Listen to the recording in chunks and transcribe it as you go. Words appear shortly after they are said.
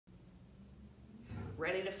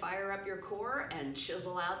Ready to fire up your core and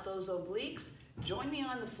chisel out those obliques? Join me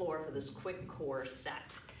on the floor for this quick core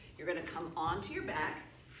set. You're gonna come onto your back,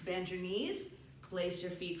 bend your knees, place your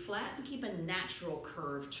feet flat, and keep a natural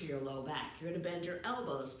curve to your low back. You're gonna bend your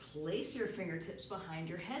elbows, place your fingertips behind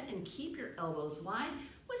your head, and keep your elbows wide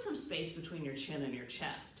with some space between your chin and your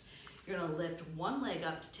chest. You're gonna lift one leg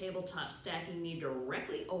up to tabletop, stacking knee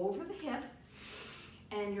directly over the hip,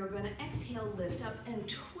 and you're gonna exhale, lift up, and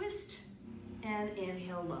twist, and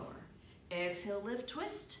inhale, lower. Exhale, lift,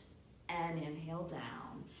 twist, and inhale,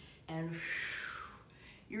 down. And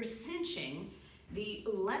you're cinching the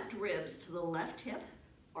left ribs to the left hip,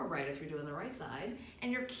 or right if you're doing the right side,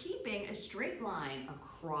 and you're keeping a straight line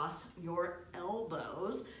across your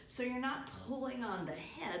elbows so you're not pulling on the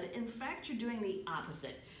head. In fact, you're doing the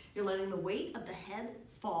opposite. You're letting the weight of the head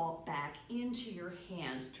fall back into your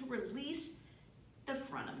hands to release the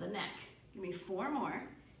front of the neck. Give me 4 more,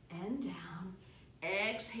 and down.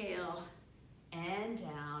 Exhale, and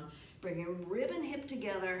down. Bringing rib and hip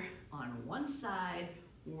together on one side,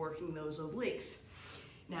 working those obliques.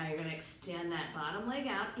 Now you're gonna extend that bottom leg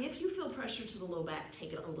out. If you feel pressure to the low back,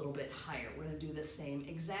 take it a little bit higher. We're gonna do the same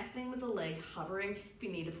exact thing with the leg hovering. If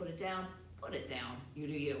you need to put it down, put it down. You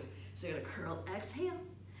do you. So you're gonna curl, exhale,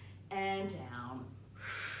 and down.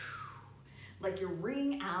 Like you're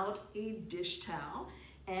wringing out a dish towel,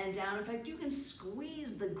 and down. In fact, you can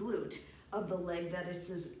squeeze the glute of the leg that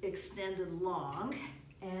is extended long,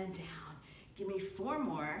 and down. Give me 4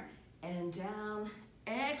 more, and down.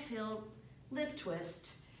 Exhale, lift,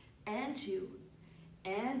 twist, and 2,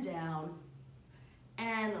 and down,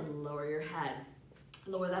 and lower your head.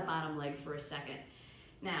 Lower that bottom leg for a second.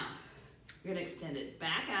 Now, you're gonna extend it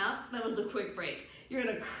back out. That was a quick break. You're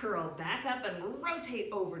gonna curl back up and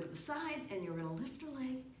rotate over to the side, and you're gonna lift the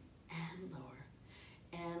leg and lower.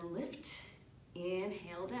 And lift,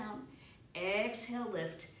 inhale, down. Exhale,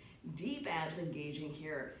 lift. Deep abs engaging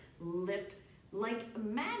here. Lift. Like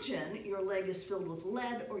imagine your leg is filled with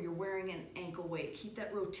lead or you're wearing an ankle weight. Keep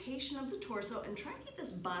that rotation of the torso and try and keep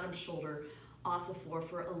this bottom shoulder off the floor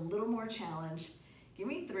for a little more challenge. Give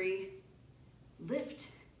me 3, lift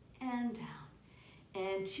and down,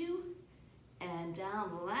 and 2, and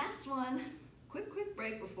down. Last one, quick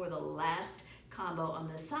break before the last combo on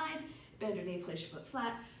this side. Bend your knee, place your foot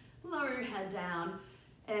flat, lower your head down,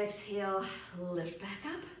 exhale, lift back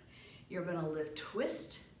up. You're gonna lift,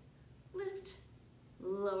 twist, lift,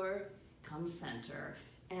 lower, come center,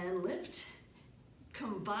 and lift,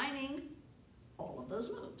 combining all of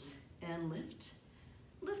those moves. And lift,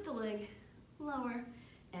 lift the leg, lower,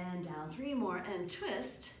 and down. 3 more, and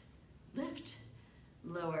twist, lift,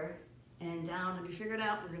 lower, and down. Have you figured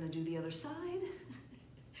out we're gonna do the other side?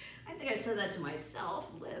 I think I said that to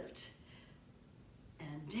myself. Lift,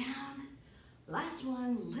 and down. Last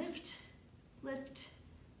one, lift, lift,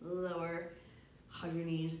 lower. Hug your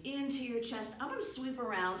knees into your chest. I'm gonna sweep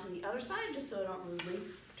around to the other side just so I don't rudely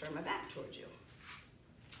turn my back towards you.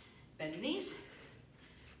 Bend your knees,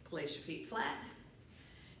 place your feet flat.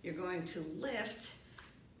 You're going to lift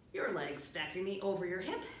your legs, stack your knee over your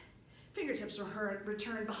hip. Fingertips are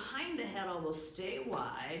return behind the head, elbows stay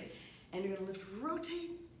wide. And you're gonna lift,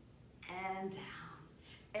 rotate, and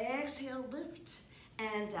down. Exhale, lift,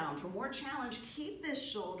 and down. For more challenge, keep this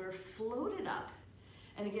shoulder floated up.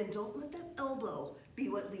 And again, don't let that elbow be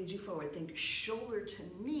what leads you forward. Think shoulder to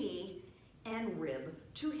knee and rib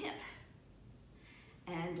to hip.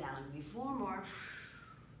 And down. Give me 4 more.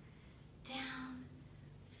 Down.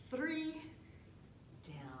 3.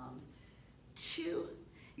 Down. 2.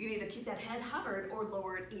 You can either keep that head hovered or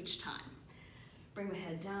lower it each time. Bring the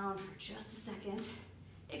head down for just a second.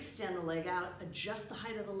 Extend the leg out. Adjust the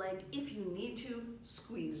height of the leg if you need to.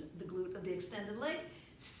 Squeeze the glute of the extended leg.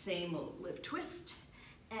 Same move. Lift, twist,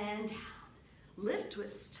 and down. Lift,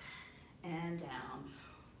 twist, and down.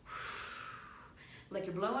 Like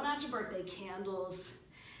you're blowing out your birthday candles,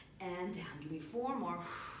 and down. Give me 4 more.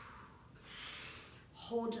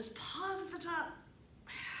 Hold, just pause at the top.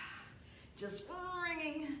 Just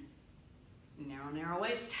ringing. Narrow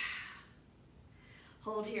waist.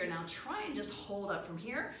 Hold here. Now try and just hold up from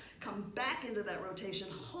here. Come back into that rotation.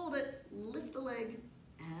 Hold it, lift the leg,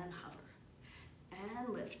 and hover. And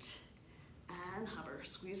lift. And hover.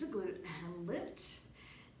 Squeeze the glute and lift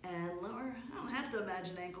and lower. I don't have to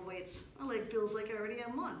imagine ankle weights. My leg feels like I already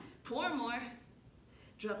have one. 4 more.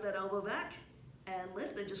 Drop that elbow back and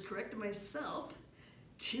lift. I just corrected myself.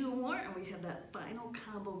 2 more, and we have that final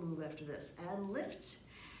combo move after this. And lift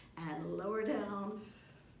and lower down.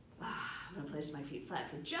 I'm gonna place my feet flat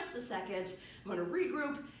for just a second. I'm gonna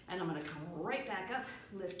regroup and I'm gonna come right back up.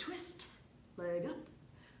 Lift, twist, leg up,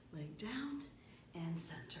 leg down, and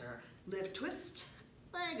center. Lift, twist,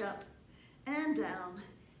 leg up and down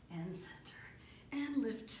and center and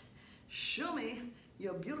lift. Show me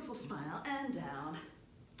your beautiful smile and down.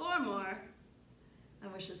 4 more. I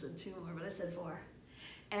wish I said 2 more, but I said 4.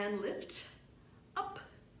 And lift, up.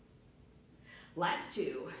 Last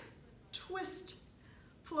 2. Twist,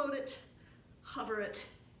 float it, hover it,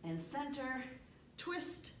 and center.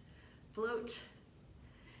 Twist, float,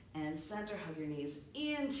 and center. Hug your knees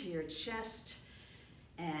into your chest.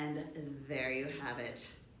 And there you have it.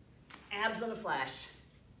 Abs on a flash.